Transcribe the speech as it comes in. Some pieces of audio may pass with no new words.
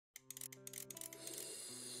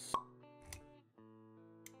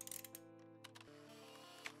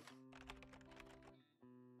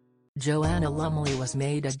Joanna Lumley was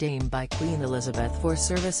made a dame by Queen Elizabeth for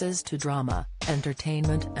services to drama,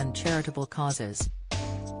 entertainment and charitable causes.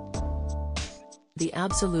 The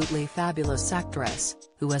absolutely fabulous actress,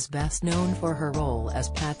 who is best known for her role as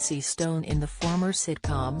Patsy Stone in the former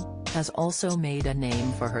sitcom, has also made a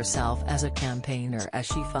name for herself as a campaigner as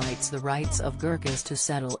she fights the rights of Gurkhas to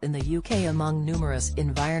settle in the UK among numerous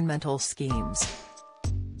environmental schemes.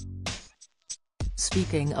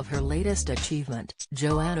 Speaking of her latest achievement,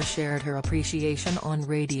 Joanna shared her appreciation on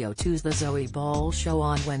Radio 2's The Zoe Ball Show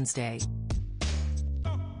on Wednesday.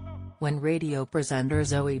 When radio presenter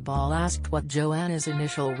Zoe Ball asked what Joanna's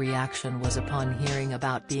initial reaction was upon hearing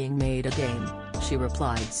about being made a dame, she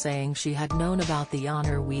replied saying she had known about the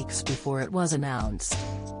honor weeks before it was announced.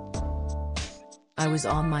 "I was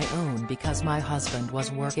on my own because my husband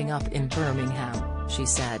was working up in Birmingham," she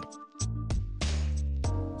said.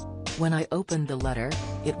 "When I opened the letter,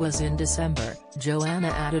 it was in December," Joanna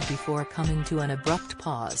added before coming to an abrupt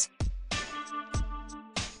pause.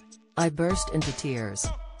 "I burst into tears.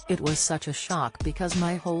 It was such a shock because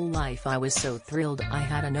my whole life I was so thrilled I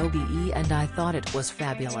had an OBE and I thought it was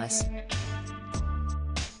fabulous."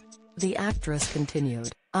 The actress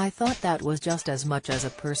continued, "I thought that was just as much as a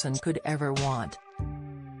person could ever want.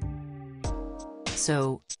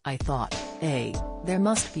 So, I thought, A, there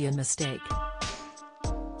must be a mistake.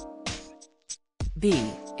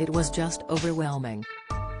 B, it was just overwhelming.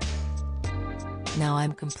 Now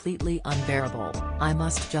I'm completely unbearable, I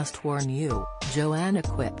must just warn you," Joanna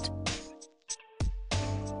quipped.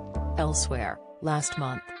 Elsewhere, last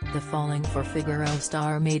month, the Falling for Figaro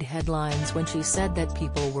star made headlines when she said that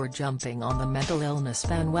people were jumping on the mental illness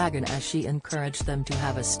bandwagon as she encouraged them to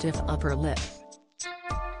have a stiff upper lip.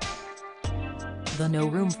 The No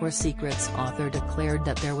Room for Secrets author declared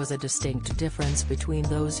that there was a distinct difference between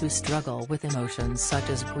those who struggle with emotions such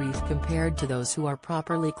as grief compared to those who are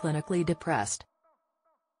properly clinically depressed.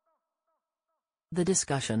 The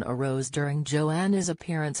discussion arose during Joanna's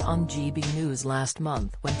appearance on GB News last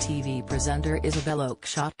month when TV presenter Isabel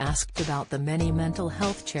Oakeshott asked about the many mental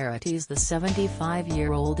health charities the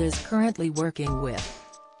 75-year-old is currently working with.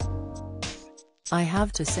 "I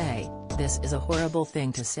have to say, this is a horrible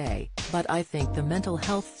thing to say, but I think the mental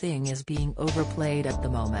health thing is being overplayed at the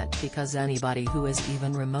moment because anybody who is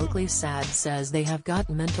even remotely sad says they have got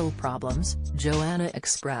mental problems," Joanna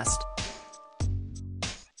expressed.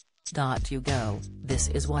 "You go, this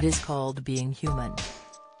is what is called being human.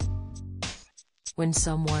 When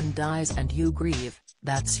someone dies and you grieve,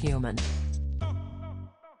 that's human.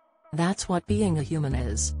 That's what being a human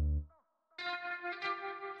is.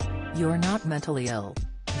 You're not mentally ill."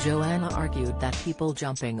 Joanna argued that people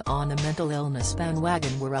jumping on a mental illness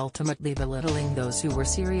bandwagon were ultimately belittling those who were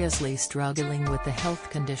seriously struggling with the health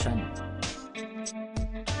condition.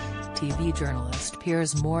 TV journalist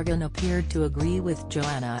Piers Morgan appeared to agree with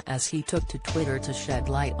Joanna as he took to Twitter to shed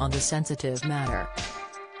light on the sensitive matter.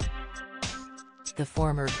 The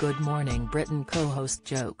former Good Morning Britain co-host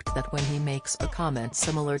joked that when he makes a comment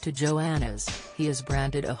similar to Joanna's, he is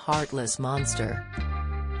branded a heartless monster.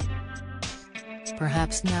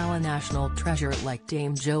 "Perhaps now a national treasure like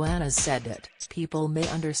Dame Joanna said it, people may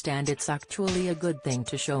understand it's actually a good thing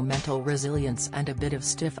to show mental resilience and a bit of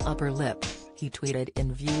stiff upper lip," he tweeted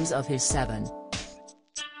in views of his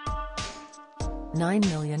 7.9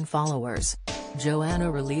 million followers.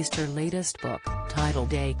 Joanna released her latest book,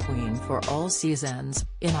 titled A Queen for All Seasons,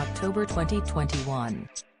 in October 2021.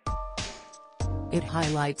 It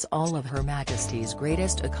highlights all of Her Majesty's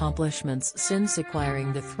greatest accomplishments since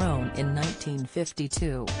acquiring the throne in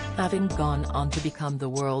 1952, having gone on to become the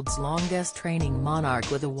world's longest reigning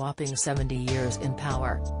monarch with a whopping 70 years in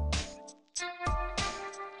power.